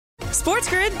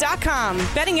SportsGrid.com.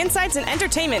 Betting insights and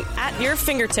entertainment at your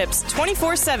fingertips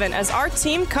 24/7 as our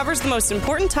team covers the most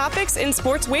important topics in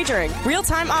sports wagering.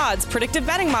 Real-time odds, predictive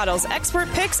betting models, expert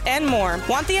picks, and more.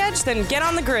 Want the edge? Then get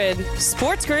on the grid.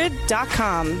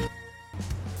 SportsGrid.com.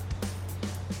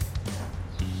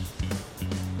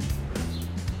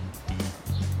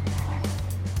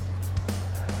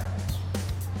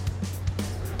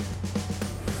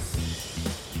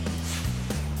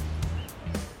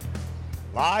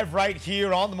 Live right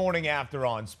here on the morning after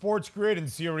on Sports Grid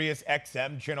and Sirius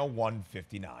XM channel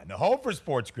 159. The home for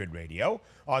Sports Grid Radio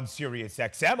on Sirius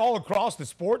XM all across the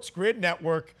Sports Grid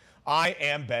network. I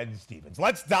am Ben Stevens.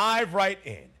 Let's dive right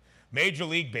in. Major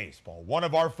League Baseball, one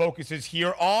of our focuses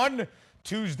here on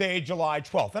Tuesday, July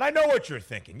 12th. And I know what you're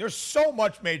thinking. There's so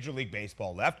much Major League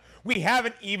Baseball left. We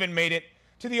haven't even made it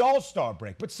to the All-Star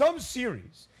break. But some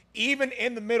series, even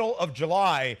in the middle of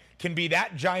July, can be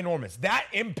that ginormous, that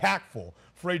impactful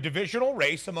for a divisional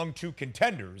race among two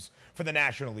contenders for the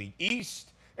National League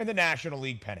East and the National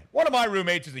League pennant. One of my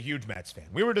roommates is a huge Mets fan.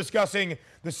 We were discussing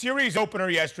the series opener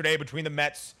yesterday between the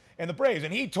Mets and the Braves,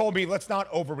 and he told me, let's not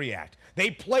overreact. They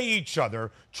play each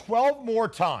other 12 more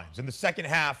times in the second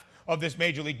half of this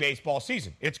Major League Baseball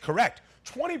season. It's correct.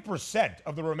 20%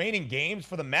 of the remaining games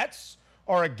for the Mets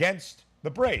are against the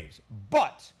Braves.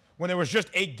 But when there was just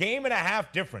a game and a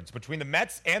half difference between the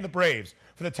Mets and the Braves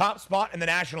for the top spot in the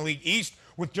National League East,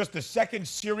 with just the second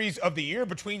series of the year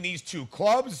between these two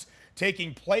clubs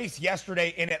taking place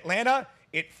yesterday in Atlanta,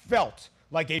 it felt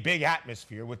like a big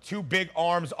atmosphere with two big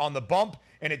arms on the bump,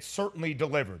 and it certainly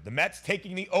delivered. The Mets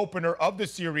taking the opener of the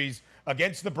series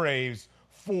against the Braves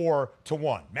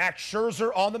 4-1. Max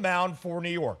Scherzer on the mound for New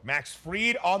York. Max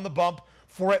Fried on the bump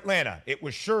for Atlanta. It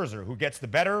was Scherzer who gets the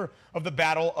better of the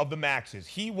battle of the Maxes.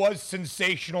 He was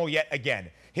sensational yet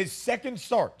again. His second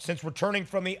start since returning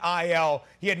from the IL.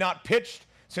 He had not pitched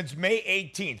since May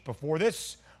 18th.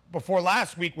 Before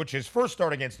last week, which his first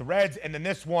start against the Reds, and then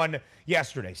this one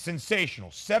yesterday.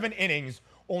 Sensational. 7 innings,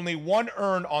 only 1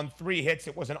 earned on 3 hits.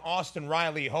 It was an Austin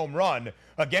Riley home run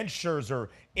against Scherzer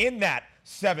in that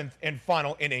 7th and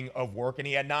final inning of work, and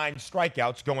he had 9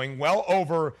 strikeouts, going well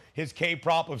over his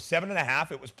K-prop of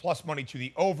 7.5. It was plus money to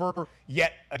the over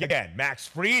yet again. Max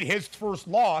Fried, his first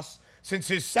loss since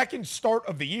his second start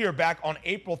of the year back on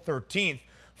April 13th.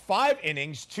 5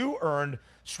 innings, 2 earned,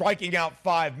 striking out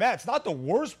 5 Mets. Not the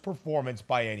worst performance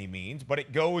by any means, but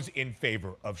it goes in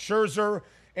favor of Scherzer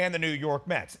and the New York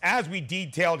Mets. As we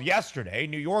detailed yesterday,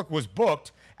 New York was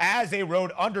booked as a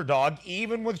road underdog,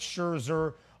 even with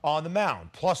Scherzer on the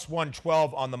mound. Plus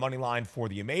 112 on the money line for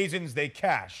the Amazons. They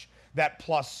cash that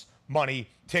plus money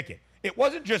ticket. It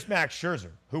wasn't just Max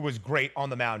Scherzer who was great on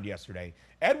the mound yesterday.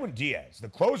 Edwin Diaz, the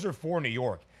closer for New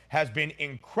York, has been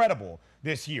incredible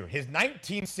this year. His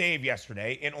 19th save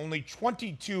yesterday in only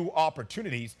 22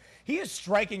 opportunities. He is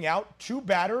striking out 2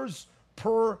 batters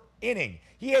per inning.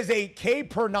 He has a K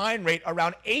per 9 rate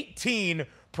around 18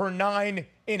 per 9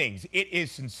 innings. It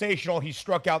is sensational. He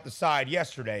struck out the side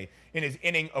yesterday in his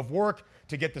inning of work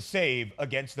to get the save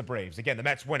against the Braves. Again, the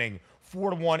Mets winning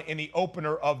 4-1 in the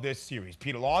opener of this series.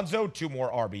 Pete Alonso, 2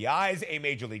 more RBIs, a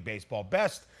Major League Baseball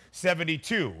best,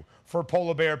 72 for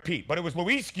Polar Bear Pete. But it was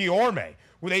Luis Guillorme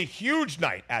with a huge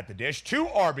night at the dish. 2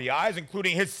 RBIs,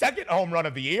 including his second home run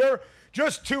of the year.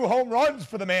 Just 2 home runs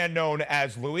for the man known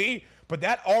as Louis, but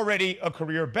that already a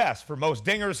career best for most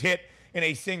dingers hit in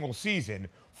a single season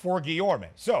for Guillorme.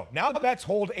 So now the Mets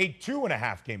hold a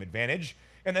 2.5 game advantage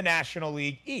in the National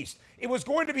League East. It was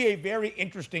going to be a very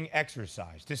interesting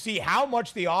exercise to see how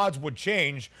much the odds would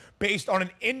change based on an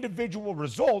individual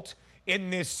result in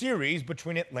this series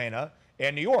between Atlanta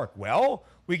and New York. Well,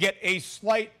 we get a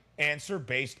slight answer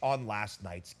based on last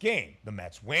night's game. The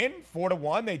Mets win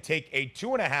 4-1. They take a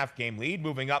 2.5 game lead,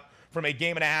 moving up from a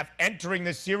game and a half entering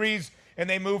this series, and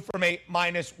they move from a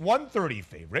minus 130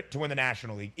 favorite to win the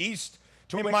National League East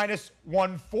to a minus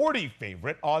 140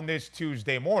 favorite on this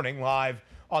Tuesday morning, live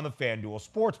on the FanDuel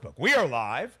Sportsbook. We are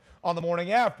live on the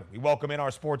morning after. We welcome in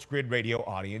our Sports Grid Radio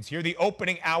audience here. The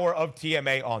opening hour of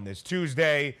TMA on this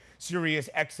Tuesday, Sirius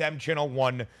XM channel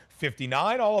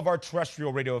 159, all of our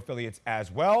terrestrial radio affiliates as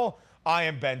well. I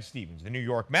am Ben Stevens. The New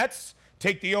York Mets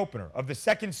take the opener of the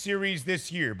second series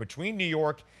this year between New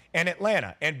York and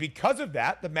Atlanta. And because of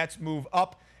that, the Mets move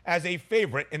up as a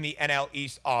favorite in the NL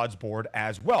East odds board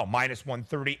as well. Minus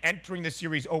 130 entering the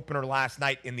series opener last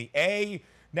night in the A.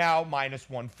 Now minus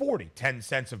 140, 10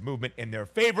 cents of movement in their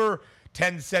favor,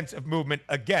 10 cents of movement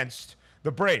against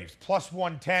the Braves. Plus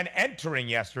 110 entering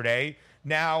yesterday,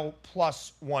 now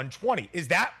plus 120. Is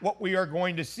that what we are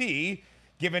going to see,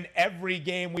 given every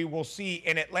game we will see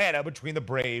in Atlanta between the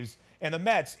Braves and the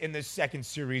Mets in this second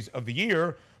series of the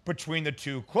year between the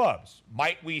two clubs.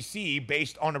 Might we see,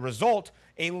 based on a result,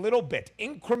 a little bit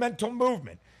incremental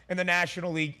movement in the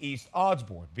National League East odds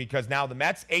board? Because now the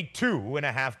Mets a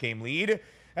 2.5 game lead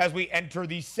as we enter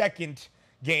the second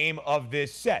game of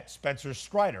this set. Spencer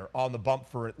Strider on the bump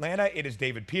for Atlanta. It is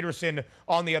David Peterson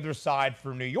on the other side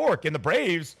for New York. And the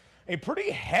Braves, a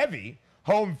pretty heavy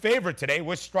home favorite today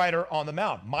with Strider on the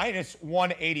mound. Minus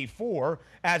 184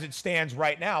 as it stands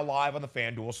right now live on the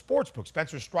FanDuel Sportsbook.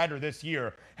 Spencer Strider this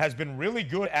year has been really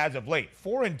good as of late.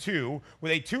 4-2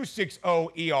 with a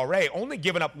 2.60 ERA, only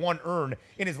given up 1 earned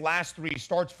in his last 3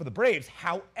 starts for the Braves.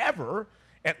 However,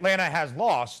 Atlanta has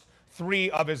lost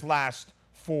 3 of his last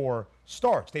 4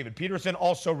 starts. David Peterson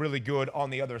also really good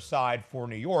on the other side for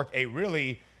New York. A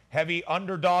really heavy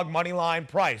underdog money line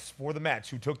price for the Mets,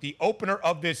 who took the opener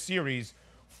of this series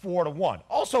 4-1.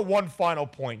 Also, one final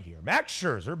point here. Max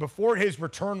Scherzer, before his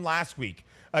return last week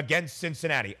against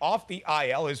Cincinnati, off the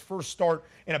IL, his first start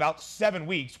in about 7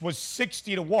 weeks, was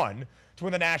 60-1 to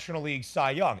win the National League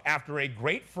Cy Young. After a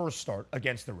great first start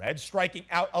against the Reds, striking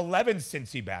out 11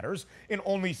 Cincy batters in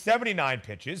only 79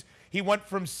 pitches, he went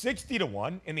from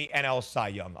 60-1 in the NL Cy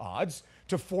Young odds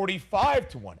to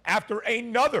 45-1. After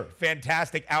another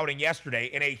fantastic outing yesterday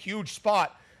in a huge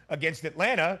spot against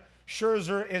Atlanta,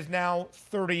 Scherzer is now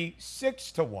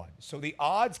 36-1. So the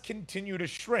odds continue to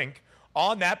shrink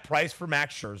on that price for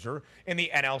Max Scherzer in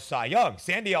the NL Cy Young.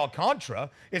 Sandy Alcantara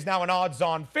is now an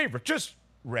odds-on favorite, just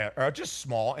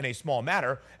small in a small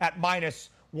manner at minus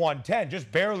 110,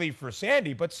 just barely for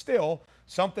Sandy, but still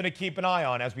something to keep an eye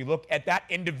on as we look at that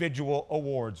individual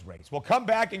awards race. We'll come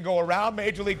back and go around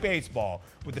Major League Baseball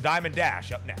with the Diamond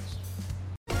Dash up next.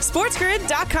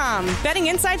 SportsGrid.com. Betting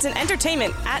insights and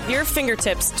entertainment at your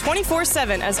fingertips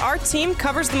 24/7 as our team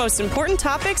covers the most important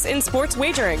topics in sports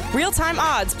wagering. Real-time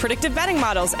odds, predictive betting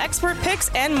models, expert picks,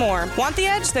 and more. Want the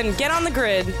edge? Then get on the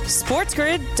grid.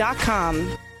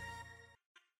 SportsGrid.com.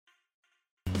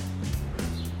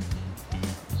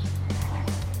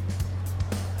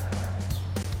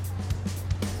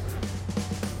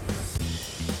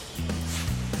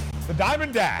 The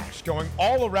Diamond Dash going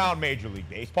all around Major League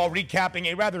Baseball, recapping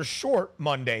a rather short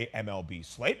Monday MLB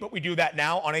slate, but we do that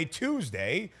now on a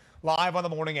Tuesday, live on the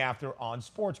morning after on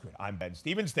Sports Grid. I'm Ben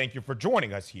Stevens. Thank you for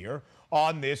joining us here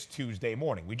on this Tuesday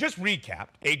morning. We just recapped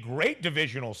a great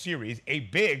divisional series, a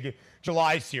big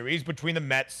July series between the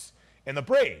Mets and the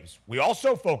Braves. We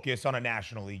also focus on a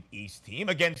National League East team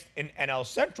against an NL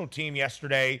Central team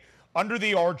yesterday under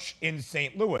the arch in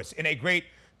St. Louis in a great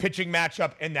pitching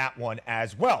matchup in that one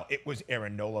as well. It was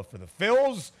Aaron Nola for the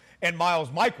Phils and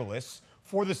Miles Michaelis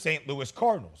for the St. Louis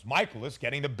Cardinals. Michaelis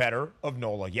getting the better of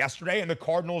Nola yesterday, and the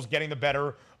Cardinals getting the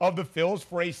better of the Phils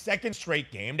for a second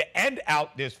straight game to end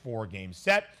out this 4-game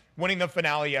set, winning the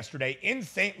finale yesterday in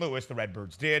St. Louis. The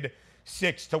Redbirds did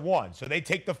 6-1. So they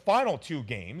take the final 2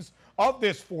 games of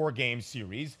this 4-game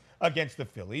series against the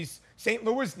Phillies. St.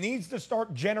 Louis needs to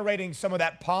start generating some of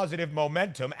that positive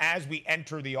momentum as we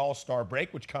enter the All-Star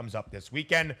break, which comes up this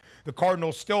weekend. The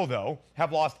Cardinals still, though,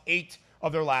 have lost 8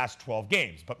 of their last 12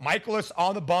 games. But Michaelis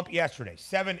on the bump yesterday,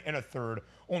 7 1/3,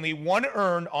 only 1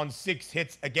 earned on 6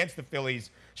 hits against the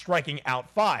Phillies, striking out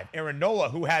 5. Aaron Nola,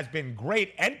 who has been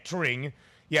great entering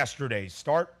yesterday's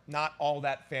start, not all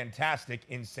that fantastic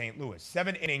in St. Louis.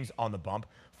 7 innings on the bump,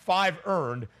 5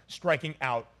 earned, striking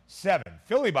out 7.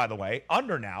 Philly, by the way,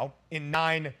 under now in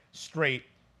 9 straight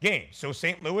games. So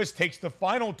St. Louis takes the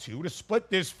final 2 to split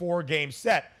this 4-game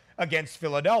set against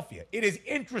Philadelphia. It is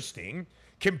interesting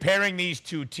comparing these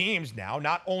two teams now,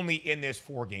 not only in this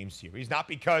 4-game series, not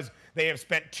because they have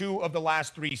spent 2 of the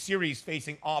last 3 series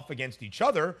facing off against each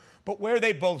other, but where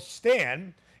they both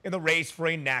stand in the race for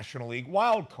a National League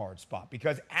wildcard spot.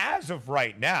 Because as of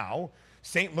right now,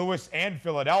 St. Louis and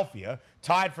Philadelphia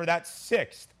tied for that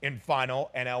 6th and final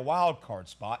NL wildcard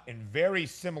spot, and very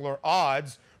similar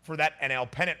odds for that NL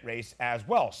pennant race as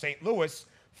well. St. Louis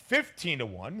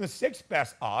 15-1, the 6th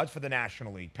best odds for the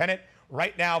National League pennant.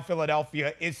 Right now,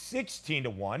 Philadelphia is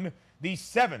 16-1, the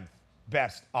 7th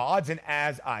best odds. And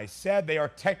as I said, they are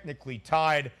technically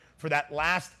tied for that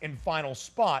last and final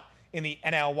spot in the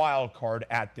NL wildcard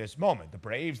at this moment. The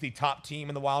Braves, the top team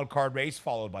in the wildcard race,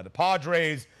 followed by the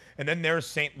Padres. And then there's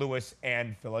St. Louis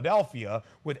and Philadelphia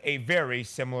with a very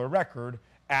similar record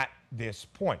at this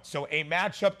point. So a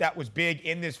matchup that was big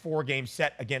in this 4-game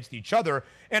set against each other.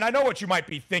 And I know what you might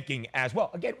be thinking as well.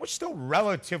 Again, we're still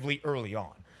relatively early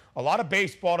on. A lot of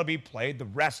baseball to be played the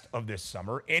rest of this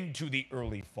summer into the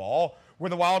early fall, where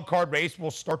the wild card race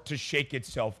will start to shake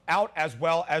itself out, as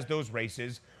well as those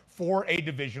races for a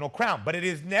divisional crown. But it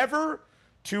is never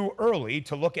too early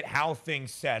to look at how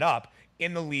things set up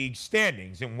in the league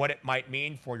standings and what it might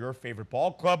mean for your favorite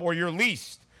ball club or your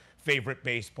least favorite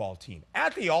baseball team.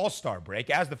 At the All-Star break,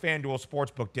 as the FanDuel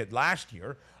Sportsbook did last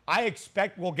year, I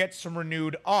expect we'll get some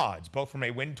renewed odds, both from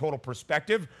a win total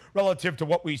perspective relative to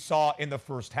what we saw in the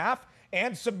first half,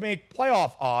 and some make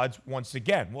playoff odds once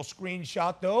again. We'll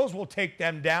screenshot those. We'll take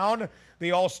them down.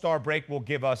 The All-Star break will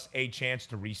give us a chance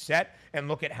to reset and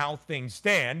look at how things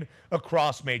stand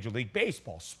across Major League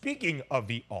Baseball. Speaking of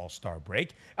the All-Star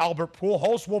break, Albert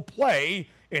Pujols will play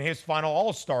in his final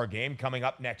All-Star game coming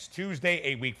up next Tuesday,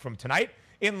 a week from tonight,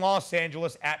 in Los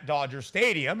Angeles at Dodger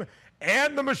Stadium.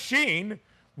 And the machine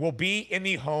will be in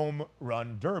the Home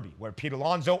Run Derby, where Pete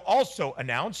Alonso also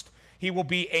announced he will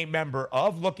be a member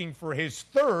of, looking for his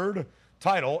third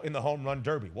title in the Home Run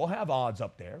Derby. We'll have odds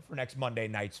up there for next Monday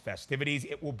night's festivities.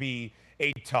 It will be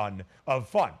a ton of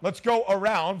fun. Let's go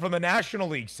around from the National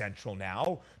League Central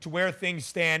now to where things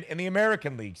stand in the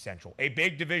American League Central. A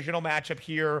big divisional matchup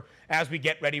here as we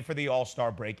get ready for the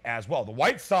All-Star break as well. The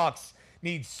White Sox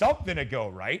need something to go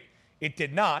right. It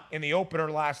did not in the opener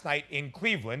last night in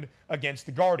Cleveland against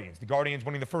the Guardians. The Guardians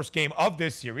winning the first game of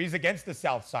this series against the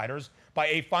Southsiders by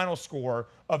a final score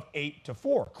of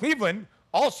 8-4. Cleveland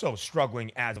also struggling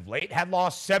as of late, had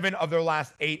lost 7 of their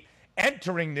last 8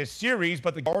 entering this series,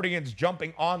 but the Guardians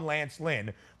jumping on Lance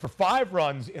Lynn for 5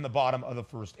 runs in the bottom of the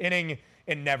first inning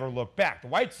and never looked back. The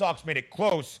White Sox made it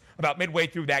close about midway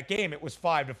through that game. It was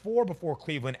 5-4 before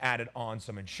Cleveland added on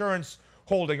some insurance,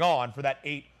 holding on for that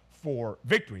 8-4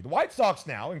 victory. The White Sox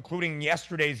now, including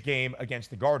yesterday's game against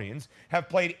the Guardians, have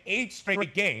played 8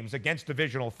 straight games against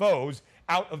divisional foes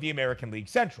out of the American League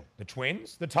Central. The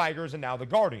Twins, the Tigers, and now the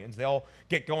Guardians. They'll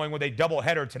get going with a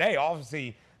doubleheader today.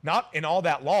 Obviously, not in all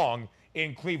that long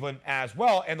in Cleveland as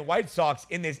well. And the White Sox,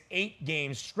 in this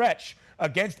 8-game stretch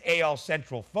against AL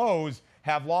Central foes,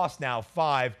 have lost now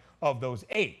 5 of those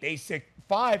 8. They sit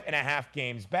 5.5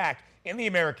 games back in the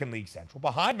American League Central,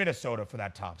 behind Minnesota for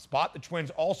that top spot. The Twins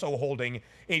also holding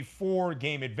a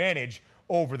 4-game advantage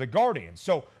over the Guardians.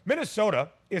 So Minnesota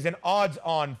is an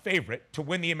odds-on favorite to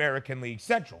win the American League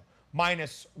Central,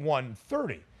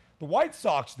 -130. The White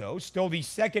Sox, though, still the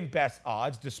second best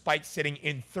odds despite sitting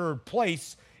in third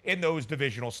place in those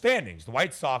divisional standings. The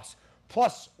White Sox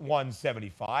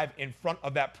 +175 in front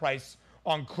of that price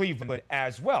on Cleveland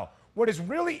as well. What is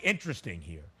really interesting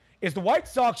here is the White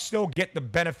Sox still get the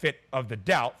benefit of the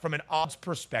doubt from an odds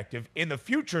perspective in the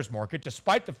futures market,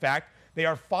 despite the fact they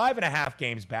are 5.5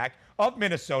 games back of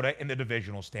Minnesota in the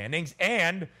divisional standings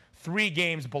and 3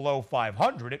 games below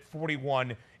 500 at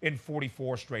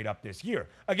 41-44 straight up this year.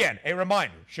 Again, a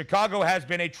reminder, Chicago has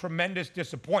been a tremendous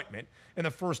disappointment in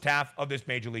the first half of this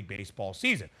Major League Baseball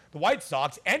season. The White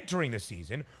Sox entering the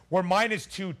season were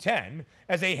 -210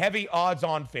 as a heavy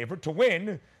odds-on favorite to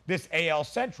win this AL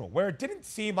Central, where it didn't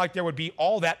seem like there would be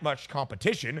all that much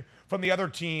competition from the other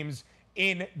teams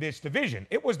in this division.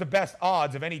 It was the best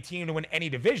odds of any team to win any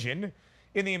division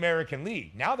in the American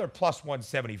League. Now they're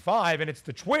 +175, and it's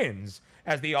the Twins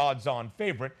as the odds-on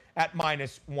favorite at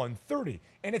 -130.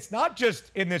 And it's not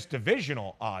just in this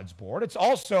divisional odds board. It's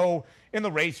also in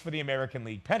the race for the American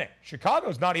League pennant.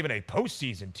 Chicago's not even a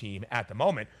postseason team at the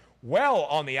moment. Well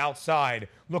on the outside,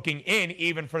 looking in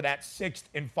even for that 6th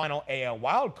and final AL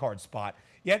wildcard spot.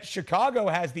 Yet Chicago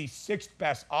has the 6th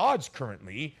best odds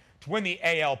currently to win the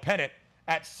AL pennant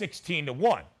at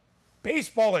 16-1.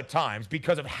 Baseball at times,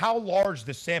 because of how large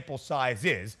the sample size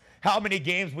is, how many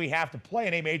games we have to play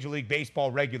in a Major League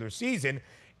Baseball regular season,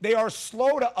 they are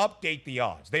slow to update the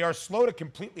odds. They are slow to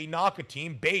completely knock a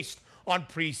team based on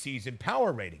preseason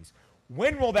power ratings.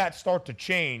 When will that start to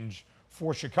change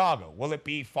for Chicago? Will it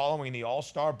be following the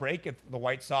All-Star break if the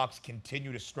White Sox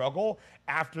continue to struggle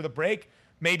after the break?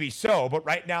 Maybe so, but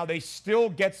right now they still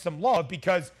get some love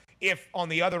because if on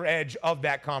the other edge of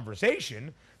that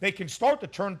conversation, they can start to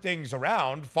turn things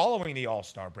around following the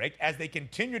All-Star break as they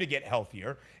continue to get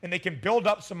healthier and they can build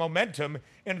up some momentum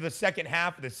into the second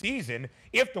half of the season.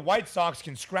 If the White Sox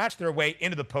can scratch their way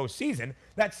into the postseason,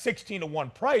 that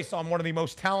 16-1 price on one of the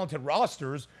most talented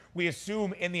rosters we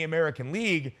assume in the American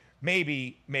League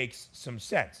maybe makes some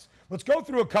sense. Let's go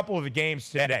through a couple of the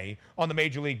games today on the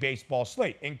Major League Baseball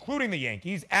slate, including the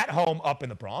Yankees at home up in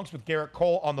the Bronx with Garrett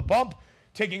Cole on the bump,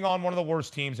 taking on one of the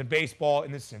worst teams in baseball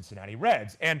in the Cincinnati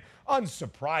Reds. And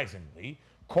unsurprisingly,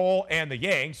 Cole and the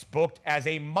Yanks booked as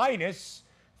a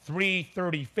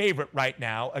 -330 favorite right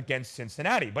now against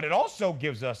Cincinnati. But it also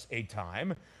gives us a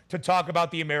time to talk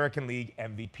about the American League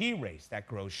MVP race that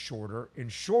grows shorter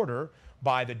and shorter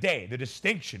by the day. The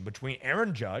distinction between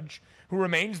Aaron Judge, who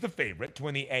remains the favorite to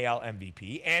win the AL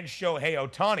MVP, and Shohei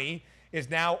Ohtani is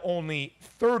now only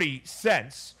 30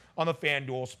 cents on the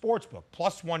FanDuel Sportsbook.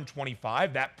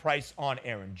 +125, that price on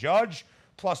Aaron Judge.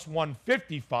 plus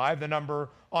 155, the number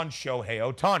on Shohei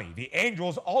Ohtani. The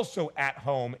Angels also at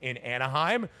home in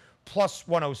Anaheim, plus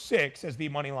 106 as the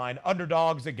moneyline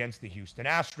underdogs against the Houston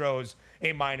Astros,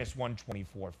 a minus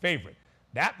 124 favorite.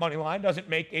 That money line doesn't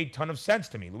make a ton of sense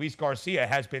to me. Luis Garcia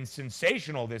has been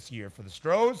sensational this year for the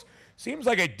Stros. Seems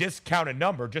like a discounted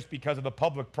number just because of the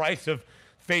public price of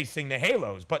facing the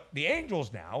Halos. But the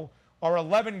Angels now are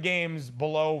 11 games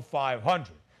below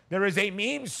 500. There is a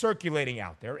meme circulating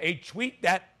out there, a tweet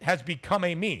that has become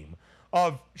a meme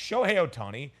of Shohei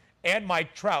Ohtani and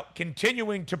Mike Trout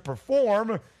continuing to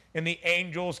perform, and the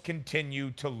Angels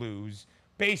continue to lose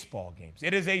baseball games.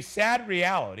 It is a sad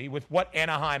reality with what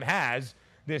Anaheim has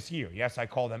this year. Yes, I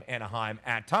call them Anaheim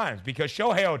at times because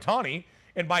Shohei Ohtani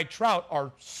and Mike Trout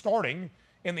are starting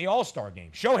in the All-Star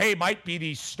game. Shohei might be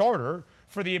the starter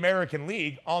for the American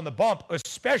League on the bump,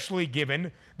 especially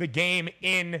given the game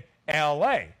in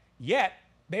LA. Yet,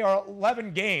 they are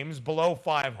 11 games below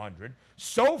 500,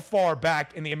 so far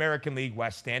back in the American League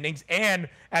West standings. And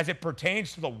as it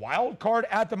pertains to the wild card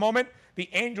at the moment, the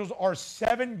Angels are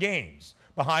 7 games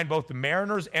behind both the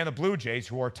Mariners and the Blue Jays,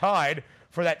 who are tied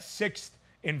for that 6th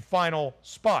and final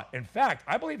spot. In fact,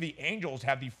 I believe the Angels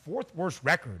have the 4th worst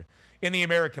record in the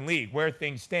American League where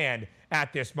things stand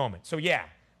at this moment. So yeah,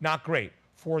 not great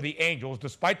for the Angels,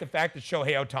 despite the fact that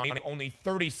Shohei Ohtani only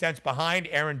 30 cents behind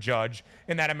Aaron Judge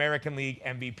in that American League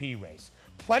MVP race.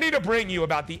 Plenty to bring you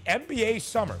about the NBA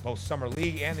summer, both summer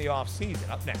league and the offseason.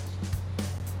 Up next.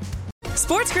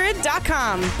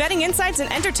 SportsGrid.com. Betting insights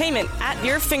and entertainment at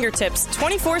your fingertips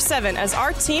 24/7 as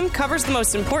our team covers the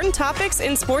most important topics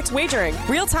in sports wagering.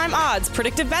 Real-time odds,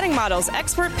 predictive betting models,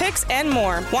 expert picks, and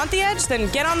more. Want the edge?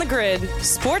 Then get on the grid.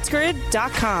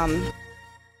 SportsGrid.com.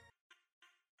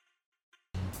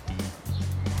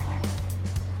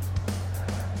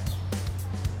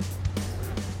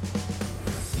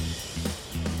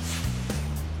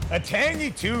 A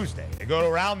tangy Tuesday to go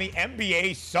around the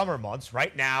NBA summer months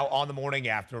right now on the morning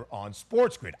after on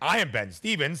Sports Grid. I am Ben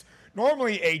Stevens.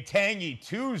 Normally a tangy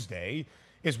Tuesday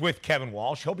is with Kevin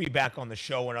Walsh. He'll be back on the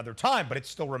show another time, but it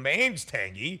still remains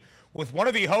tangy with one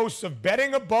of the hosts of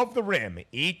Betting Above the Rim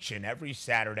each and every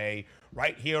Saturday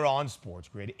right here on Sports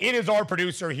Grid. It is our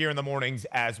producer here in the mornings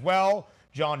as well.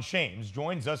 John Shames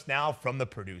joins us now from the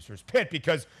producer's pit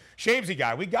because, Shamesy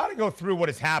guy, we got to go through what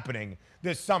is happening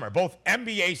this summer. Both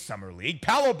NBA Summer League,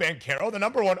 Paolo Banchero, the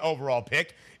number 1 overall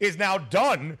pick, is now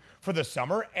done for the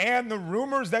summer, and the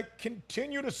rumors that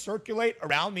continue to circulate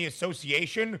around the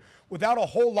association without a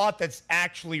whole lot that's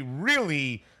actually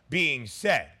really being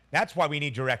said. That's why we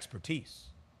need your expertise.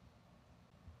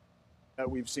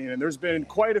 That we've seen, and there's been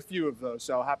quite a few of those,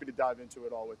 so happy to dive into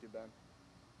it all with you, Ben.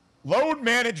 Load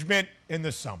management in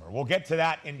the summer. We'll get to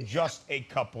that in just a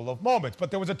couple of moments. But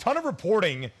there was a ton of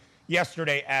reporting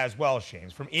yesterday as well,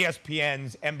 Shames, from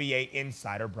ESPN's NBA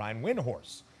insider Brian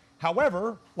Windhorst.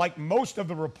 However, like most of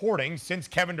the reporting since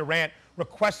Kevin Durant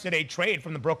requested a trade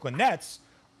from the Brooklyn Nets,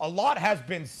 a lot has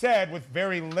been said with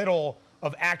very little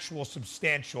of actual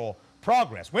substantial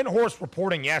progress. Windhorst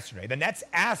reporting yesterday, the Nets'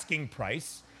 asking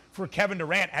price for Kevin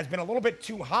Durant has been a little bit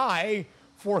too high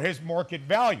for his market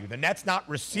value. The Nets not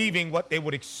receiving what they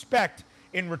would expect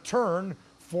in return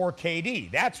for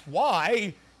KD. That's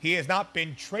why he has not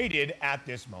been traded at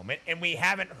this moment, and we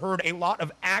haven't heard a lot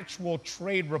of actual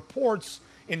trade reports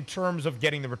in terms of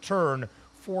getting the return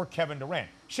for Kevin Durant.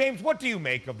 Shames, what do you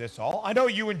make of this all? I know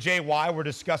you and JY were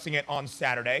discussing it on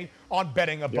Saturday on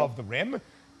Betting Above the Rim.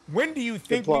 When do you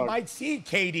think we might see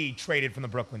KD traded from the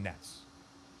Brooklyn Nets?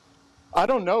 I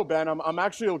don't know, Ben. I'm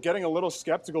actually getting a little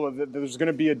skeptical of that there's going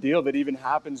to be a deal that even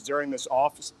happens during this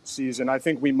off season. I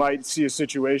think we might see a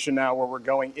situation now where we're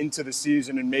going into the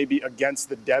season and maybe against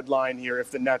the deadline here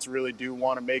if the Nets really do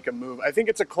want to make a move. I think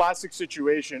it's a classic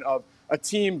situation of a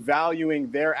team valuing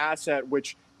their asset,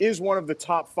 which is one of the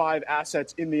top 5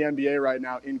 assets in the NBA right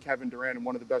now in Kevin Durant and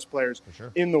one of the best players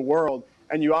in the world.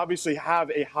 And you obviously have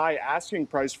a high asking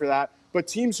price for that. But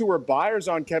teams who are buyers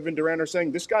on Kevin Durant are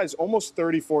saying this guy's almost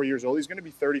 34 years old. He's going to be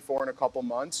 34 in a couple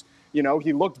months. You know,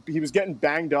 he was getting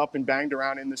banged up and banged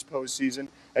around in this postseason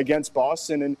against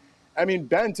Boston. And I mean,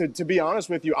 Ben, to be honest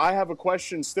with you, I have a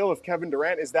question still if Kevin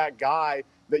Durant is that guy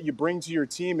that you bring to your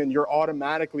team and you're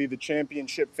automatically the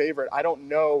championship favorite. I don't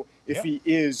know if he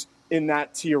is in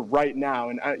that tier right now.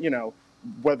 And, you know,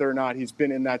 whether or not he's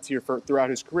been in that tier throughout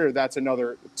his career, that's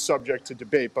another subject to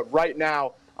debate. But right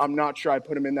now, I'm not sure I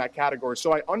put him in that category.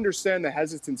 So I understand the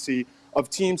hesitancy of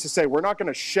teams to say, we're not going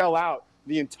to shell out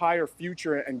the entire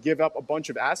future and give up a bunch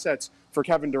of assets for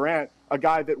Kevin Durant, a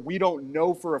guy that we don't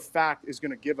know for a fact is going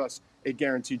to give us a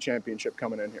guaranteed championship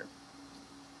coming in here.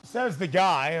 Says the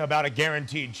guy about a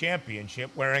guaranteed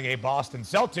championship wearing a Boston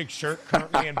Celtics shirt,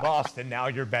 currently in Boston. Now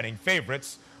you're betting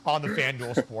favorites on the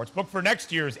FanDuel Sportsbook for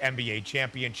next year's NBA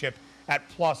championship at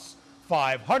plus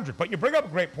 500. But you bring up a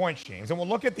great point, James, and we'll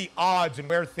look at the odds and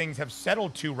where things have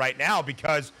settled to right now,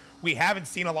 because we haven't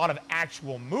seen a lot of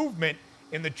actual movement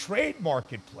in the trade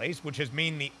marketplace, which has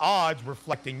mean the odds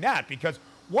reflecting that. Because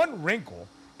one wrinkle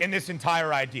in this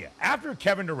entire idea, after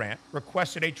Kevin Durant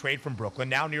requested a trade from Brooklyn,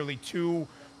 now nearly 2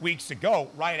 weeks ago,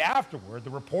 right afterward, the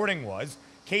reporting was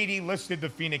KD listed the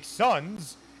Phoenix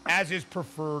Suns as his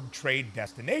preferred trade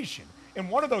destination. And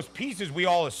one of those pieces we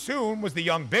all assumed was the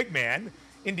young big man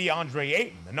in DeAndre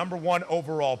Ayton, the number 1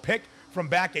 overall pick from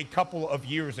back a couple of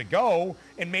years ago,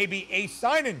 and maybe a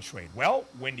sign-in trade. Well,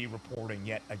 Windy reporting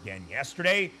yet again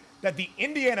yesterday that the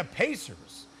Indiana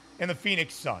Pacers and the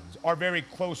Phoenix Suns are very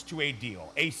close to a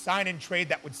deal, a sign-in trade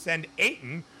that would send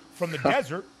Ayton from the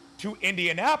desert to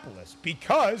Indianapolis,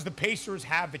 because the Pacers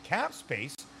have the cap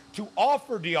space to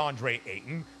offer DeAndre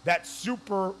Ayton that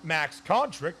super max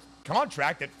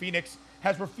contract that Phoenix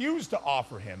has refused to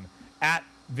offer him at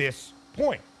this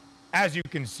point. As you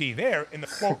can see there in the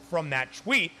quote from that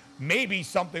tweet, maybe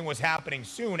something was happening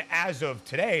soon. As of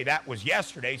today, that was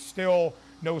yesterday, still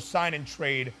no sign and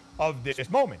trade of this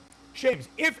moment. James,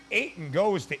 if Ayton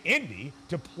goes to Indy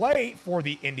to play for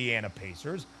the Indiana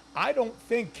Pacers, I don't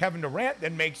think Kevin Durant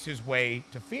then makes his way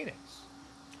to Phoenix.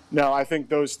 No, I think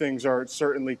those things are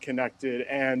certainly connected.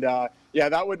 And that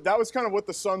was kind of what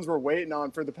the Suns were waiting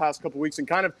on for the past couple of weeks, and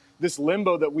kind of this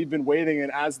limbo that we've been waiting in,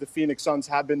 as the Phoenix Suns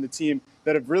have been the team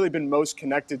that have really been most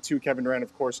connected to Kevin Durant,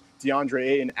 of course, DeAndre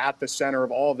Ayton at the center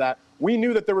of all of that. We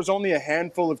knew that there was only a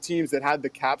handful of teams that had the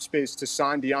cap space to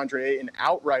sign DeAndre Ayton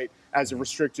outright as a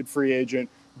restricted free agent.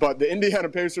 But the Indiana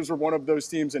Pacers were one of those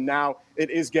teams, and now it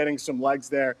is getting some legs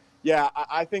there. Yeah,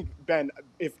 I think, Ben,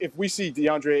 if we see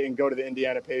DeAndre Ayton go to the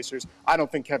Indiana Pacers, I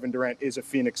don't think Kevin Durant is a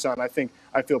Phoenix Sun. I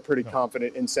feel pretty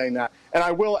confident in saying that. And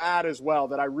I will add as well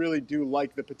that I really do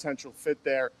like the potential fit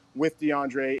there with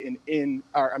DeAndre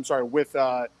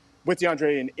with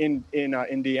DeAndre in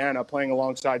Indiana, playing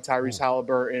alongside Tyrese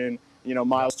Halliburton,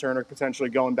 Miles Turner potentially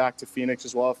going back to Phoenix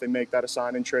as well if they make that a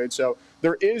sign-in trade. So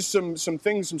there is some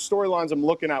things, some storylines I'm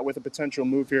looking at with a potential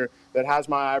move here that has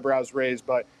my eyebrows raised.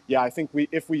 But yeah, I think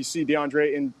if we see DeAndre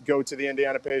Ayton go to the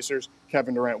Indiana Pacers,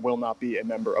 Kevin Durant will not be a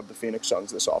member of the Phoenix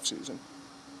Suns this offseason.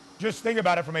 Just think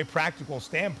about it from a practical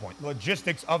standpoint. The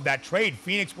logistics of that trade,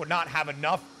 Phoenix would not have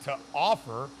enough to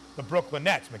offer the Brooklyn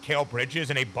Nets. Mikal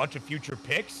Bridges and a bunch of future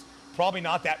picks, probably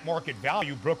not that market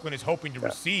value Brooklyn is hoping to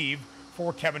receive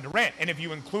for Kevin Durant. And if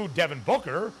you include Devin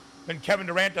Booker, then Kevin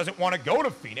Durant doesn't want to go to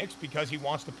Phoenix because he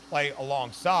wants to play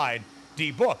alongside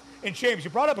D-Book. And James, you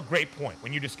brought up a great point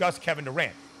when you discuss Kevin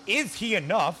Durant. Is he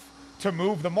enough to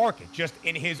move the market just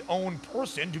in his own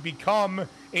person to become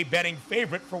a betting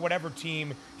favorite for whatever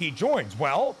team he joins?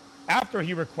 Well, after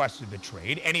he requested the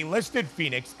trade and he listed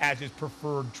Phoenix as his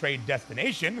preferred trade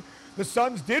destination, the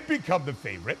Suns did become the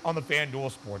favorite on the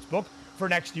FanDuel Sportsbook for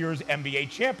next year's NBA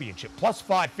championship. Plus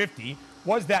 550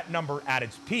 was that number at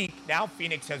its peak. Now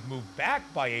Phoenix has moved back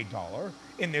by $1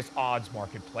 in this odds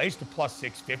marketplace to plus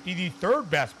 650, the third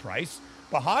best price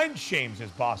behind Shames's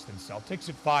Boston Celtics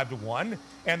at 5-1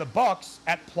 and the Bucks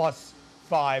at plus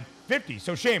 550.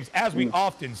 So Shames, as we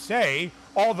often say,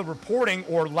 all the reporting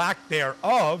or lack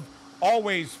thereof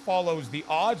always follows the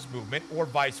odds movement or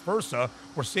vice versa.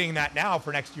 We're seeing that now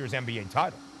for next year's NBA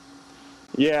title.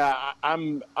 Yeah,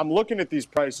 I'm looking at these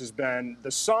prices, Ben.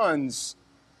 The Suns,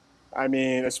 I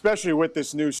mean, especially with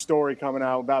this new story coming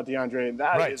out about DeAndre,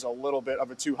 that is a little bit of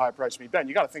a too high price for me. Ben,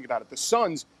 you got to think about it. The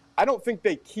Suns, I don't think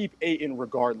they keep Ayton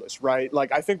regardless, right?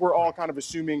 Like, I think we're all kind of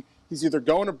assuming he's either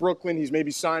going to Brooklyn, he's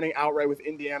maybe signing outright with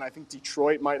Indiana. I think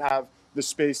Detroit might have the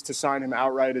space to sign him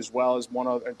outright as well as one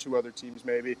or two other teams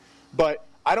maybe. But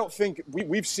I don't think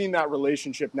we've seen that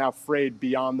relationship now frayed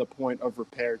beyond the point of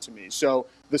repair to me. So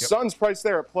the Suns price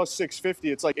there at plus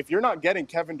 650, it's like, if you're not getting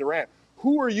Kevin Durant,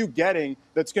 who are you getting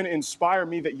that's going to inspire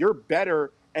me that you're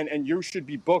better and you should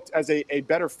be booked as a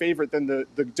better favorite than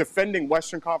the defending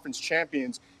Western Conference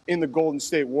champions in the Golden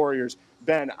State Warriors?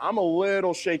 Ben, I'm a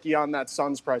little shaky on that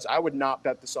Suns price. I would not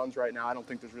bet the Suns right now. I don't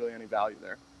think there's really any value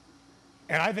there.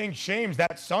 And I think, Shames,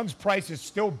 that Suns price is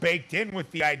still baked in with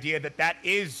the idea that that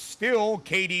is still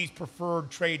KD's preferred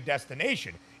trade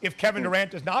destination. If Kevin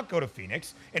Durant does not go to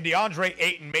Phoenix and DeAndre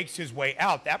Ayton makes his way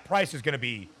out, that price is going to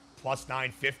be plus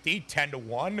 950,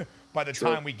 10-1 by the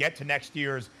time we get to next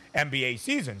year's NBA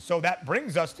season. So that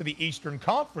brings us to the Eastern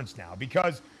Conference now,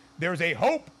 because there's a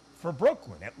hope for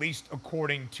Brooklyn, at least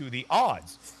according to the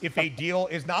odds. If a deal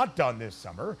is not done this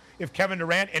summer, if Kevin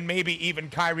Durant and maybe even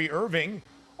Kyrie Irving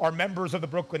are members of the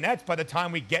Brooklyn Nets by the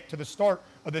time we get to the start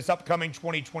of this upcoming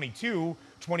 2022-23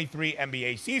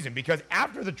 NBA season. Because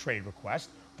after the trade request,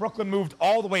 Brooklyn moved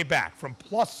all the way back from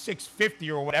plus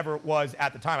 650 or whatever it was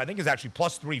at the time. I think it's actually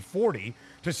plus 340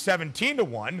 to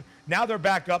 17-1. Now they're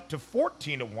back up to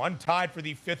 14-1, tied for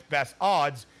the fifth best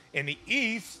odds in the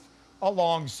East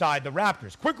alongside the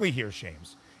Raptors. Quickly here,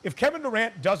 Shames. If Kevin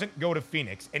Durant doesn't go to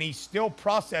Phoenix and he still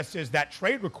processes that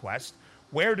trade request,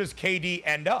 where does KD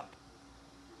end up?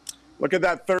 Look at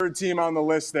that third team on the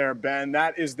list there, Ben.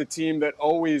 That is the team that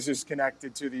always is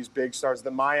connected to these big stars, the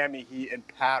Miami Heat and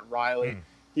Pat Riley.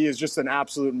 He is just an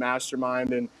absolute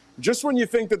mastermind. And just when you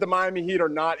think that the Miami Heat are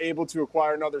not able to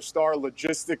acquire another star,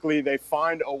 logistically, they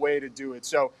find a way to do it.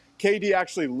 So KD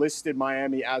actually listed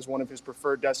Miami as one of his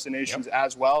preferred destinations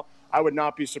as well. I would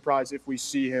not be surprised if we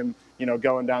see him,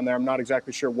 going down there. I'm not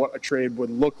exactly sure what a trade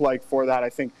would look like for that. I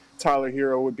think Tyler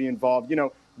Hero would be involved.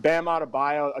 Bam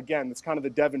Adebayo, again, it's kind of the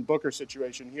Devin Booker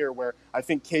situation here where I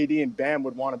think KD and Bam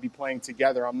would want to be playing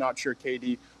together. I'm not sure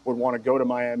KD would want to go to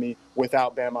Miami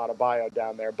without Bam Adebayo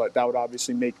down there, but that would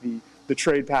obviously make the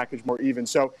trade package more even.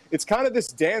 So it's kind of this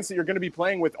dance that you're going to be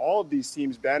playing with all of these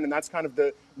teams, Ben, and that's kind of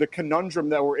the conundrum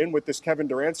that we're in with this Kevin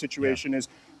Durant situation is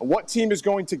what team is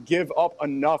going to give up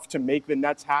enough to make the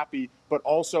Nets happy, but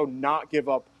also not give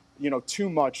up too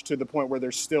much to the point where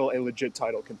they're still a legit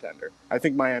title contender. I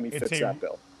think Miami fits that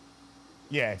bill.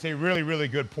 Yeah, it's a really, really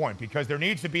good point because there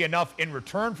needs to be enough in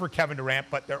return for Kevin Durant,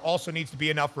 but there also needs to be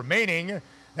enough remaining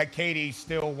that KD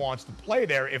still wants to play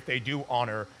there if they do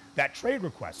honor that trade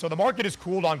request. So the market is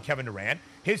cooled on Kevin Durant.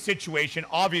 His situation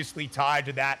obviously tied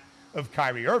to that of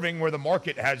Kyrie Irving, where the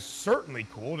market has certainly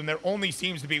cooled, and there only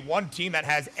seems to be one team that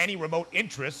has any remote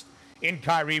interest in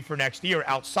Kyrie for next year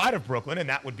outside of Brooklyn, and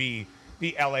that would be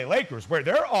the LA Lakers, where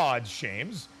their odds,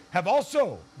 Shames, have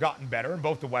also gotten better in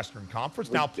both the Western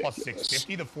Conference, now plus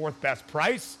 650, the fourth best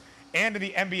price, and in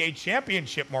the NBA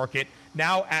championship market,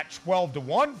 now at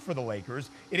 12-1 for the Lakers.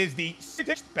 It is the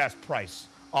sixth best price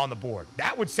on the board.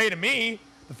 That would say to me,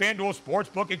 the FanDuel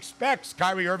Sportsbook expects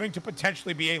Kyrie Irving to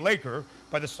potentially be a Laker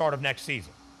by the start of next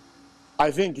season. I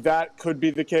think that could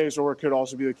be the case, or it could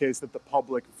also be the case that the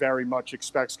public very much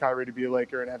expects Kyrie to be a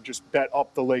Laker and have just bet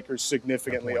up the Lakers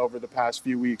significantly over the past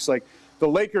few weeks. Like the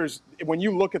Lakers, when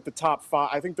you look at the top five,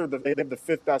 I think they have the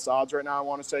fifth best odds right now, I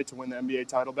want to say, to win the NBA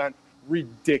title, Ben.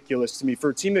 Ridiculous to me. For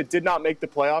a team that did not make the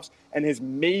playoffs and has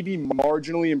maybe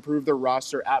marginally improved their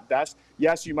roster at best,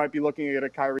 yes, you might be looking at a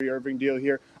Kyrie Irving deal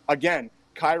here. Again,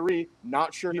 Kyrie,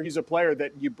 not sure he's a player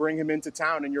that you bring him into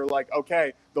town and you're like,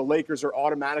 okay, the Lakers are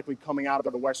automatically coming out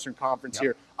of the Western Conference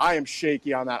here. I am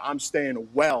shaky on that. I'm staying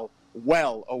well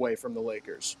away from the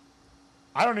Lakers.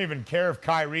 I don't even care if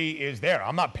Kyrie is there.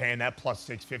 I'm not paying that plus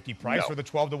 650 price or the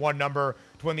 12-1 number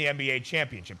to win the NBA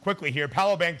championship. Quickly here,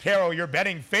 Paolo Banchero, your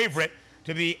betting favorite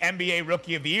to the NBA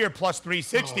Rookie of the Year, plus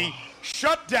 360.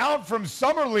 Shut down from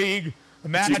Summer League. The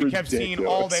Magic have seen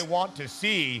all they want to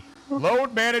see.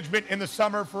 Load management in the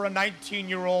summer for a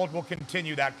 19-year-old. We'll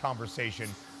continue that conversation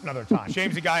another time.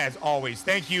 Shamesy Guy, as always,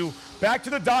 thank you. Back to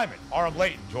the diamond. Aram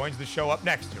Leighton joins the show up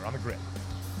next here on The Grid.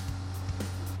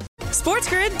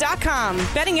 SportsGrid.com.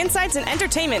 Betting insights and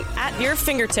entertainment at your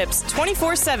fingertips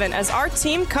 24/7 as our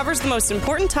team covers the most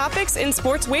important topics in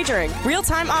sports wagering.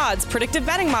 Real-time odds, predictive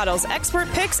betting models, expert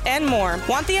picks, and more.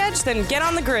 Want the edge? Then get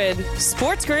on the grid.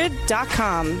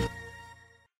 SportsGrid.com.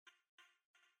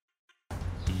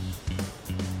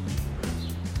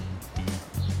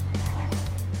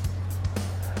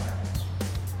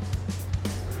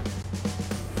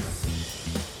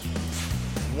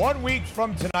 One week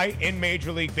from tonight in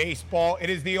Major League Baseball,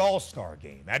 it is the All-Star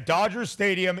Game at Dodger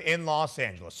Stadium in Los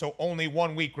Angeles. So only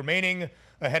 1 week remaining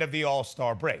ahead of the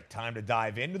All-Star break. Time to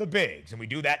dive into the bigs. And we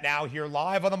do that now here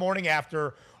live on the morning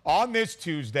after on this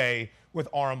Tuesday with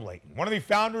Aram Leighton, one of the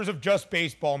founders of Just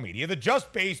Baseball Media, the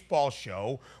Just Baseball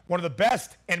Show, one of the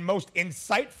best and most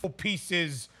insightful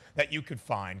pieces that you could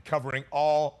find covering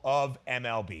all of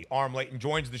MLB. Aram Leighton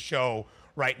joins the show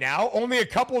right now. Only a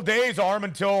couple of days, Aram,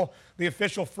 until the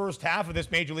official first half of this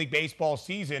Major League Baseball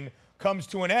season comes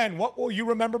to an end. What will you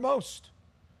remember most?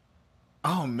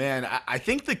 Oh, man, I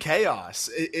think the chaos.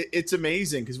 It's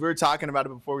amazing because we were talking about it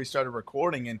before we started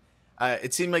recording, and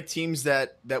it seemed like teams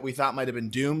that we thought might have been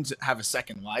doomed have a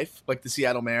second life, like the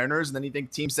Seattle Mariners. And then you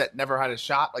think teams that never had a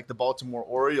shot, like the Baltimore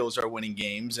Orioles, are winning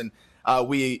games. And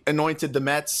we anointed the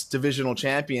Mets divisional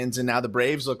champions, and now the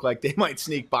Braves look like they might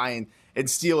sneak by and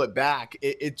steal it back.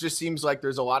 It just seems like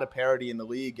there's a lot of parity in the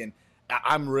league, and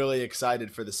I'm really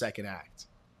excited for the second act.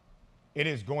 It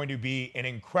is going to be an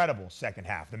incredible second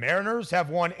half. The Mariners have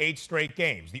won 8 straight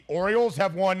games. The Orioles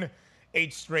have won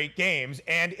 8 straight games.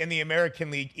 And in the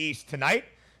American League East tonight,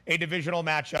 a divisional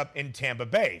matchup in Tampa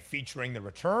Bay featuring the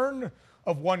return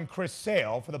of one Chris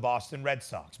Sale for the Boston Red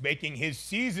Sox, making his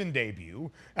season debut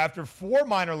after 4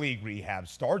 minor league rehab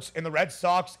starts, and the Red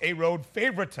Sox a road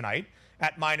favorite tonight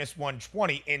at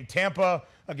 -120 in Tampa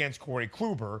against Corey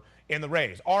Kluber in the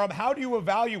Rays. Aram, how do you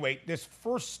evaluate this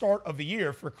first start of the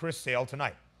year for Chris Sale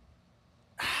tonight?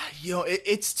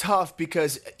 It's tough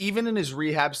because even in his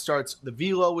rehab starts, the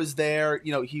velo was there.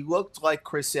 He looked like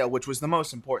Chris Sale, which was the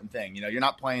most important thing. You're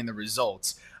not playing the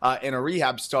results in a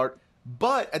rehab start.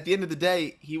 But at the end of the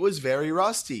day, he was very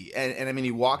rusty. And I mean,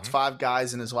 he walked 5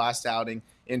 guys in his last outing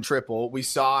in Triple. We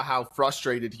saw how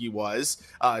frustrated he was.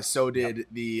 So did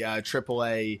the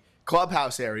AAA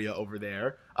clubhouse area over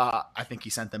there. I think he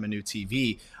sent them a new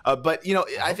TV. But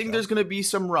I think there's going to be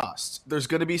some rust.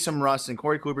 And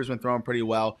Corey Kluber's been throwing pretty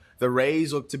well. The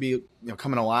Rays look to be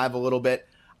coming alive a little bit.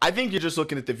 I think you're just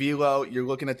looking at the velo, you're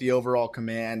looking at the overall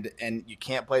command, and you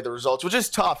can't play the results, which is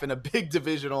tough in a big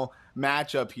divisional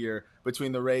matchup here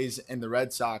between the Rays and the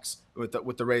Red Sox, with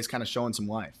the Rays kind of showing some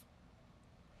life.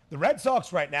 The Red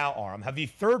Sox right now, Aram, have the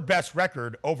 3rd best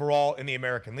record overall in the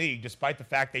American League, despite the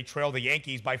fact they trail the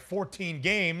Yankees by 14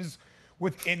 games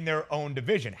within their own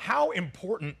division. How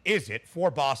important is it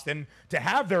for Boston to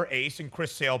have their ace and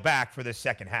Chris Sale back for this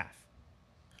second half?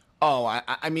 Oh,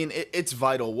 I mean, it's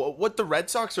vital. What the Red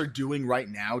Sox are doing right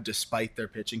now, despite their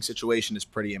pitching situation, is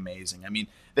pretty amazing. I mean,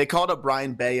 they called up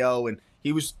Brian Bayo, and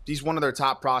he's one of their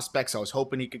top prospects. I was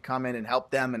hoping he could come in and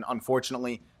help them, and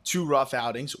unfortunately, 2 rough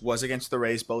outings. Was against the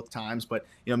Rays both times, but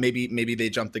maybe they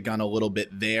jumped the gun a little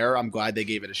bit there. I'm glad they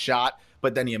gave it a shot.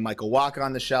 But then you have Michael Wacha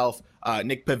on the shelf.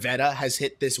 Nick Pivetta has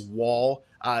hit this wall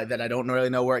that I don't really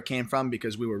know where it came from,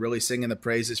 because we were really singing the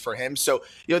praises for him. So,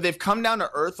 they've come down to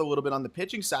earth a little bit on the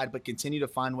pitching side, but continue to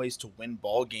find ways to win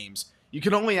ball games. You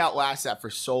can only outlast that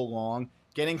for so long.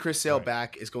 Getting Chris Sale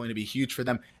back is going to be huge for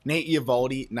them. Nate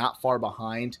Eovaldi not far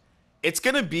behind. It's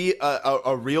going to be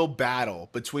a real battle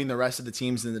between the rest of the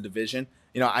teams in the division.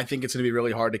 I think it's going to be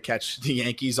really hard to catch the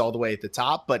Yankees all the way at the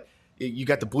top, but you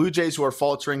got the Blue Jays who are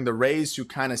faltering, the Rays who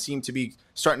kind of seem to be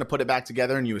starting to put it back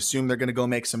together, and you assume they're going to go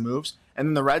make some moves, and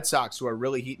then the Red Sox who are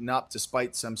really heating up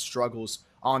despite some struggles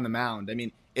on the mound. I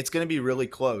mean, it's going to be really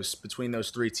close between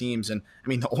those 3 teams, and I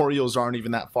mean, the Orioles aren't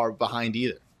even that far behind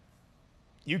either.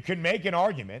 You can make an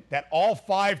argument that all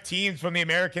 5 teams from the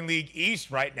American League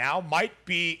East right now might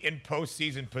be in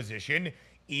postseason position,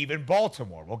 even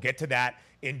Baltimore. We'll get to that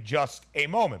in just a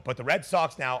moment. But the Red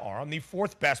Sox now are on the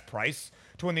 4th best price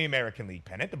to win the American League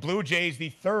pennant. The Blue Jays,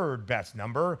 the 3rd best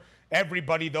number.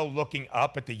 Everybody, though, looking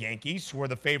up at the Yankees, who are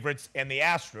the favorites, and the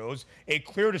Astros. A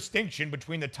clear distinction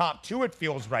between the top 2, it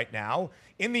feels right now,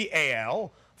 in the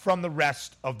AL from the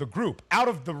rest of the group. Out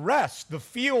of the rest, the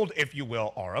field, if you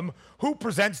will, Aram, who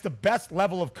presents the best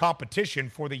level of competition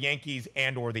for the Yankees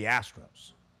and or the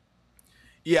Astros?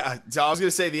 Yeah, so I was going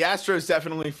to say the Astros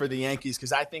definitely for the Yankees,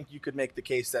 because I think you could make the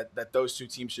case that those 2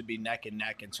 teams should be neck and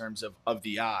neck in terms of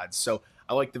the odds. So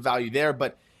I like the value there,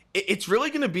 but it's really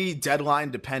going to be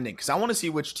deadline dependent, because I want to see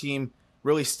which team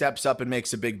really steps up and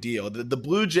makes a big deal. The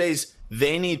Blue Jays,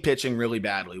 they need pitching really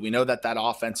badly. We know that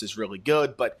offense is really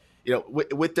good, but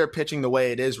with their pitching the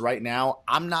way it is right now,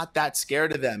 I'm not that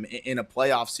scared of them in a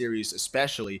playoff series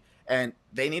especially, and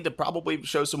they need to probably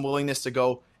show some willingness to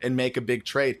go and make a big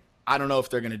trade. I don't know if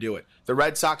they're going to do it. The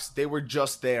Red Sox, they were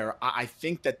just there. I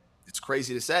think that it's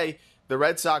crazy to say the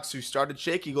Red Sox, who started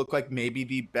shaky, look like maybe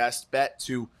the best bet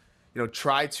to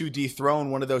try to dethrone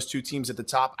one of those 2 teams at the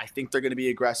top. I think they're going to be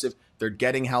aggressive. They're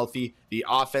getting healthy. The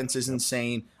offense is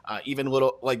insane. Even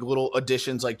little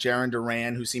additions like Jarren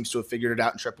Duran, who seems to have figured it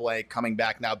out in AAA, coming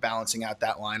back now, balancing out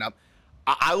that lineup.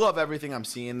 I love everything I'm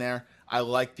seeing there. I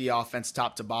like the offense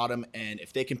top to bottom, and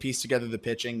if they can piece together the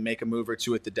pitching, make a move or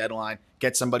 2 at the deadline,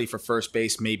 get somebody for first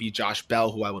base, maybe Josh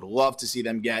Bell, who I would love to see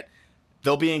them get,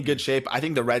 they'll be in good shape. I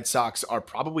think the Red Sox are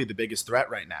probably the biggest threat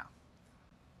right now.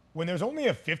 When there's only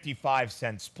a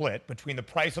 55-cent split between the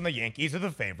price on the Yankees of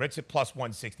the favorites at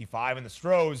 +165 and the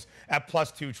Stros at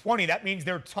 +220, that means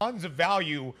there are tons of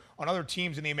value on other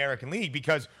teams in the American League,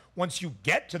 because once you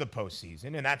get to the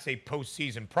postseason, and that's a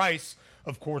postseason price,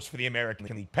 of course, for the American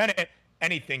League pennant,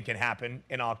 anything can happen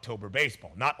in October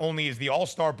baseball. Not only is the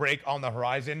All-Star break on the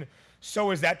horizon,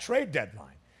 so is that trade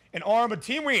deadline. And Aram, a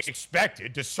team we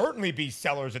expected to certainly be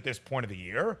sellers at this point of the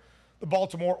year, the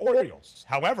Baltimore Orioles.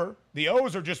 However, the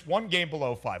O's are just 1 game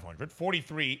below 500,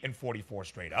 43-44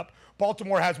 straight up.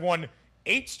 Baltimore has won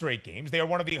 8 straight games. They are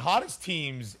one of the hottest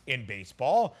teams in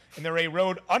baseball, and they're a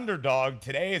road underdog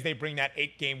today as they bring that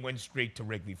 8-game win streak to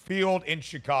Wrigley Field in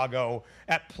Chicago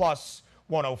at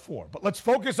 +104. But let's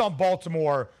focus on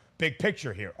Baltimore big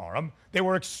picture here, Aram. They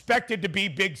were expected to be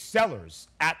big sellers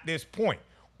at this point.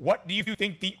 What do you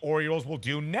think the Orioles will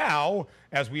do now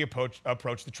as we approach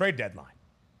the trade deadline?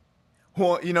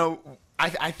 Well,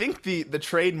 I think the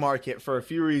trade market for a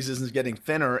few reasons is getting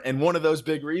thinner, and one of those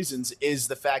big reasons is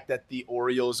the fact that the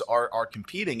Orioles are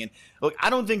competing. And look,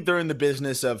 I don't think they're in the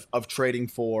business of trading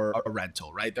for a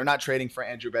rental, right? They're not trading for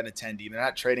Andrew Benintendi. They're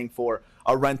not trading for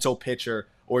a rental pitcher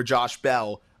or Josh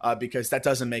Bell because that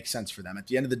doesn't make sense for them. At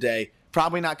the end of the day,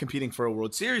 probably not competing for a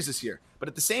World Series this year. But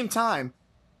at the same time,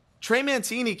 Trey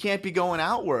Mancini can't be going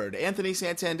outward. Anthony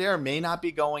Santander may not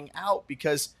be going out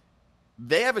because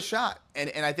they have a shot.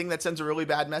 And I think that sends a really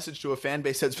bad message to a fan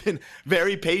base that's been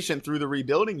very patient through the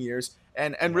rebuilding years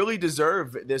and really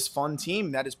deserve this fun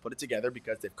team that has put it together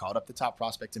because they've called up the top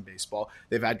prospects in baseball.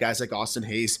 They've had guys like Austin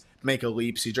Hayes make a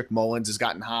leap. Cedric Mullins has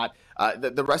gotten hot.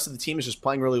 The rest of the team is just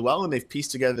playing really well, and they've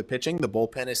pieced together the pitching. The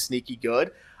bullpen is sneaky good.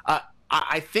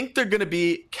 I think they're going to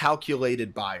be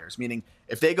calculated buyers, meaning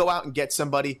if they go out and get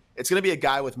somebody, it's going to be a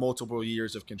guy with multiple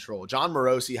years of control. John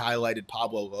Morosi highlighted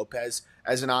Pablo Lopez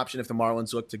as an option if the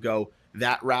Marlins look to go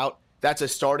that route. That's a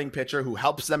starting pitcher who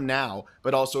helps them now,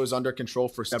 but also is under control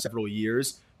for several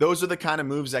years. Those are the kind of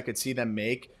moves I could see them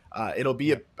make. It'll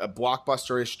be a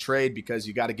blockbuster-ish trade because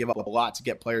you got to give up a lot to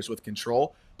get players with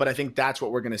control. But I think that's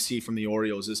what we're going to see from the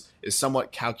Orioles is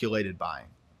somewhat calculated buying.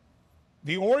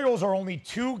 The Orioles are only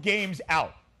 2 games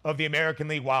out of the American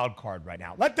League wild card right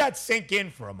now. Let that sink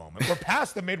in for a moment. We're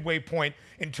past the midway point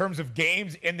in terms of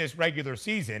games in this regular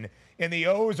season, and the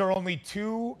O's are only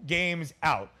 2 games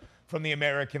out from the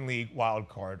American League wild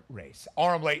card race.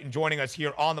 Aram Leighton joining us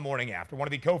here on The Morning After, one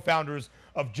of the co-founders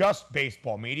of Just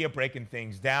Baseball Media, breaking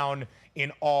things down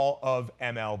in all of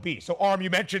MLB. So, Aram,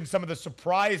 you mentioned some of the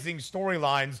surprising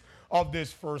storylines of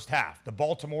this first half. The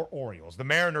Baltimore Orioles, the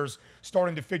Mariners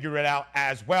starting to figure it out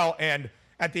as well. And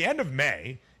at the end of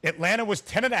May, Atlanta was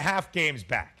 10.5 games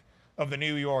back of the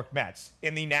New York Mets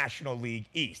in the National League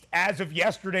East. As of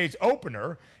yesterday's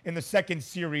opener in the second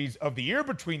series of the year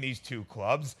between these two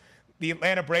clubs, the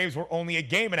Atlanta Braves were only 1.5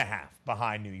 games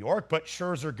behind New York, but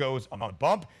Scherzer goes on a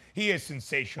bump. He is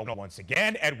sensational once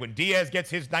again. Edwin Diaz gets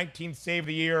his 19th save of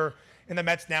the year, and the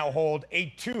Mets now hold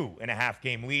a 2.5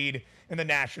 game lead in the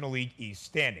National League East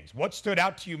standings. What stood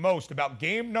out to you most about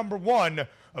game number 1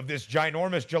 of this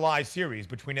ginormous July series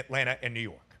between Atlanta and New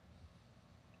York?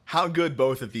 How good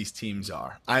both of these teams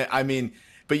are. I mean,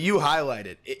 but you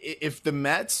highlighted, if the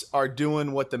Mets are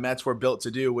doing what the Mets were built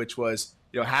to do, which was,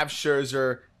 have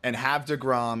Scherzer and have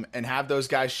DeGrom and have those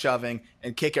guys shoving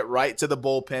and kick it right to the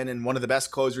bullpen and one of the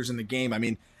best closers in the game. I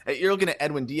mean, you're looking at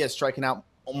Edwin Diaz striking out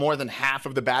more than half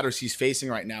of the batters he's facing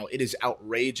right now. It is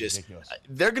outrageous. Ridiculous.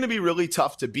 They're going to be really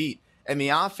tough to beat. And the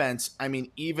offense, I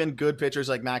mean, even good pitchers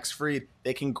like Max Fried,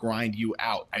 they can grind you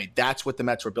out. I mean, that's what the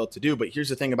Mets were built to do. But here's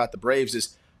the thing about the Braves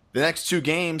is the next 2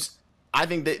 games, I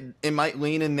think that it might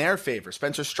lean in their favor.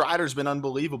 Spencer Strider's been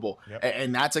unbelievable,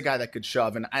 and that's a guy that could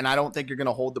shove. And I don't think you're going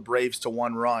to hold the Braves to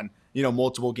one run,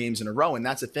 multiple games in a row. And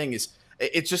that's the thing is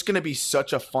it's just going to be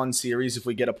such a fun series if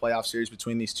we get a playoff series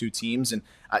between these 2 teams. And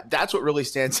that's what really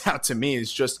stands out to me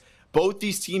is just both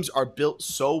these teams are built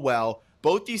so well.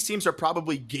 Both these teams are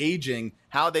probably gauging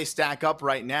how they stack up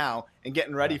right now and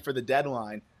getting ready for the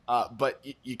deadline. But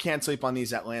you can't sleep on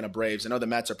these Atlanta Braves. I know the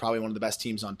Mets are probably one of the best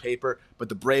teams on paper, but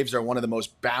the Braves are one of the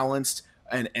most balanced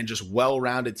and just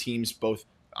well-rounded teams, both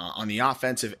on the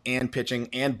offensive and pitching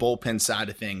and bullpen side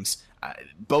of things.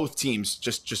 Both teams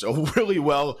just a really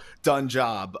well done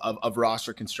job of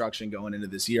roster construction going into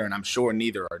this year, and I'm sure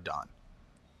neither are done.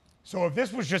 So if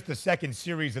this was just the second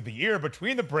series of the year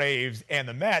between the Braves and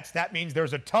the Mets, that means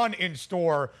there's a ton in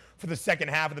store for the second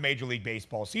half of the Major League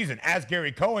Baseball season. As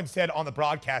Gary Cohen said on the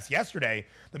broadcast yesterday,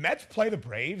 the Mets play the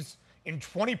Braves in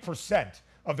 20%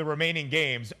 of the remaining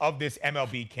games of this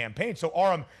MLB campaign. So,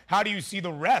 Aram, how do you see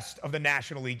the rest of the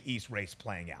National League East race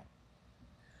playing out?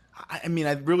 I mean,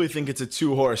 I really think it's a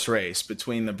 2-horse race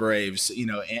between the Braves,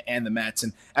 and the Mets.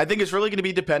 And I think it's really going to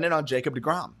be dependent on Jacob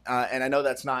DeGrom. And I know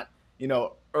that's not,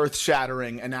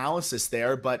 earth-shattering analysis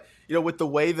there, but with the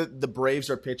way that the Braves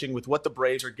are pitching, with what the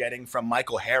Braves are getting from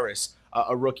Michael Harris,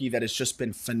 a rookie that has just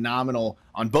been phenomenal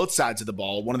on both sides of the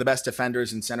ball, one of the best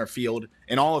defenders in center field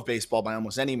in all of baseball by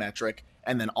almost any metric,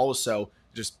 and then also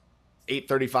just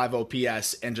 835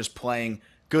 OPS and just playing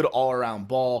good all-around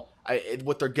ball.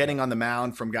 What they're getting on the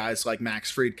mound from guys like Max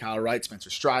Fried, Kyle Wright, Spencer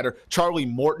Strider, Charlie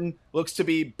Morton looks to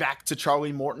be back to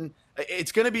Charlie Morton.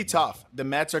 It's going to be tough. The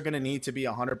Mets are going to need to be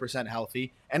 100%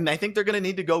 healthy, and I think they're going to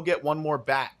need to go get one more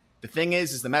bat. The thing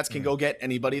is the Mets can go get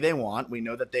anybody they want. We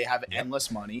know that they have endless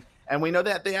money, and we know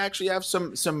that they actually have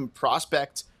some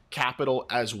prospect capital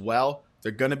as well.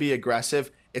 They're going to be aggressive,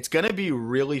 It's going to be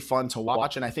really fun to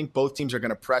watch, and I think both teams are going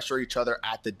to pressure each other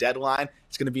at the deadline.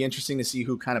 It's going to be interesting to see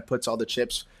who kind of puts all the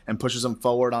chips and pushes them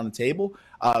forward on the table,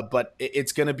 but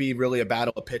it's going to be really a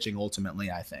battle of pitching ultimately,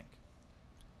 I think.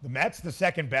 The Mets, the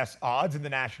second best odds in the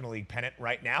National League pennant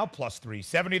right now, plus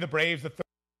 370. The Braves, the third.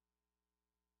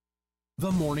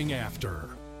 The morning after.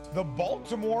 The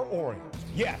Baltimore Orioles.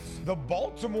 Yes, the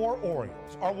Baltimore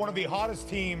Orioles are one of the hottest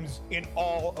teams in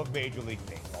all of Major League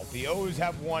Baseball. The O's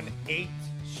have won 8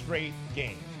 straight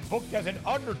games, booked as an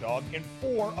underdog in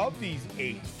 4 of these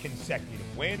 8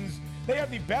 consecutive wins. They have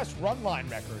the best run line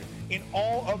record in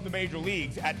all of the major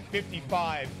leagues at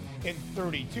 55-32.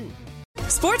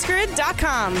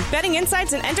 SportsGrid.com. Betting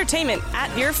insights and entertainment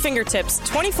at your fingertips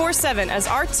 24/7 as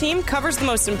our team covers the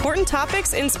most important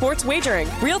topics in sports wagering.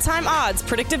 Real-time odds,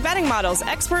 predictive betting models,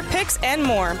 expert picks, and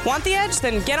more. Want the edge?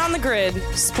 Then get on the grid.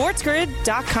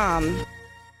 SportsGrid.com.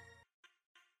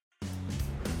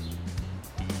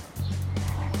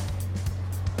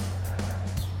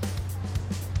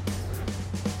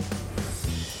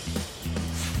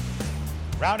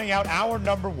 Rounding out hour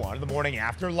number 1 of the morning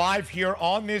after, live here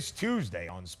on this Tuesday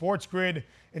on Sports Grid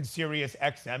and Sirius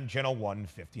XM Channel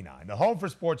 159. The home for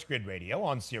Sports Grid Radio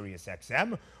on Sirius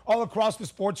XM, all across the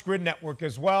Sports Grid network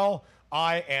as well.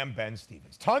 I am Ben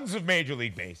Stevens. Tons of Major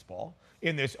League Baseball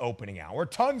in this opening hour.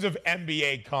 Tons of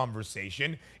NBA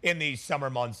conversation in these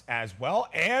summer months as well.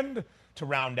 And to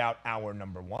round out hour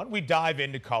number 1, we dive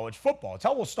into college football. It's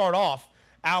how we'll start off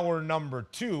hour number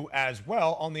 2 as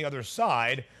well on the other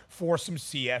side for some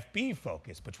CFB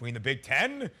focus between the Big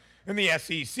Ten and the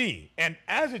SEC. And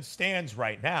as it stands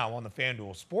right now on the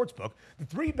FanDuel Sportsbook, the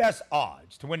 3 best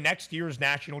odds to win next year's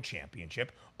national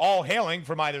championship, all hailing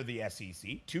from either the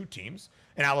SEC, 2 teams,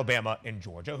 in Alabama and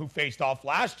Georgia, who faced off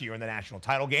last year in the national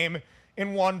title game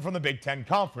and won from the Big Ten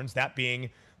Conference, that being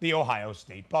the Ohio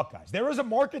State Buckeyes. There is a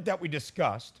market that we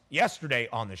discussed yesterday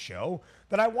on the show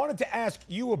that I wanted to ask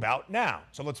you about now.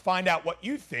 So let's find out what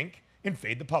you think and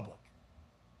Fade the Public.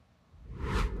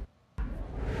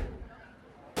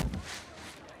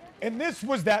 And this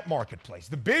was that marketplace.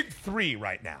 The big 3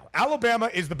 right now. Alabama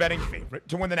is the betting favorite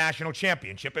to win the national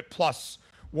championship at plus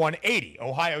 180.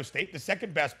 Ohio State, the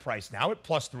second best price now at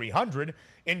plus 300.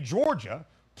 And Georgia,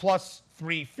 plus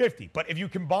 350. But if you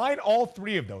combine all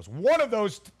 3 of those, one of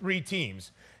those 3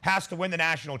 teams has to win the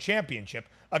national championship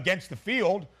against the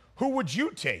field. Who would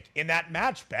you take in that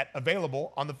match bet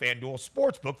available on the FanDuel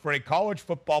Sportsbook for a college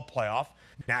football playoff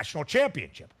national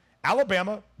championship?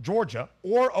 Alabama, Georgia,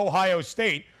 or Ohio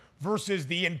State versus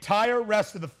the entire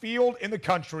rest of the field in the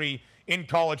country in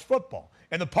college football.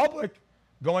 And the public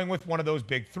going with one of those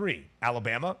big 3,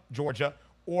 Alabama, Georgia,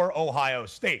 or Ohio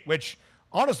State, which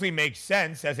honestly makes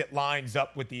sense as it lines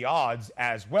up with the odds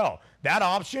as well. That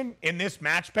option in this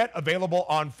match bet available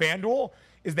on FanDuel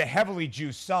is the heavily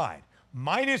juiced side.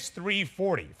 Minus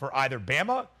 340 for either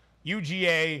Bama,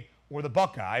 UGA, or the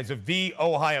Buckeyes of the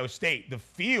Ohio State. The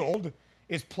field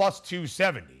is plus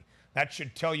 270. That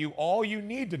should tell you all you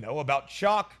need to know about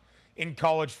chalk in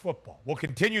college football. We'll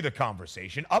continue the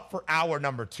conversation up for hour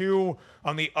number 2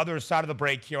 on the other side of the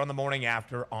break here on the morning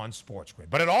after on Sports Grid.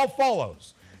 But it all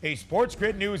follows a Sports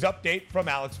Grid news update from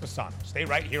Alex Fasano. Stay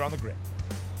right here on the grid.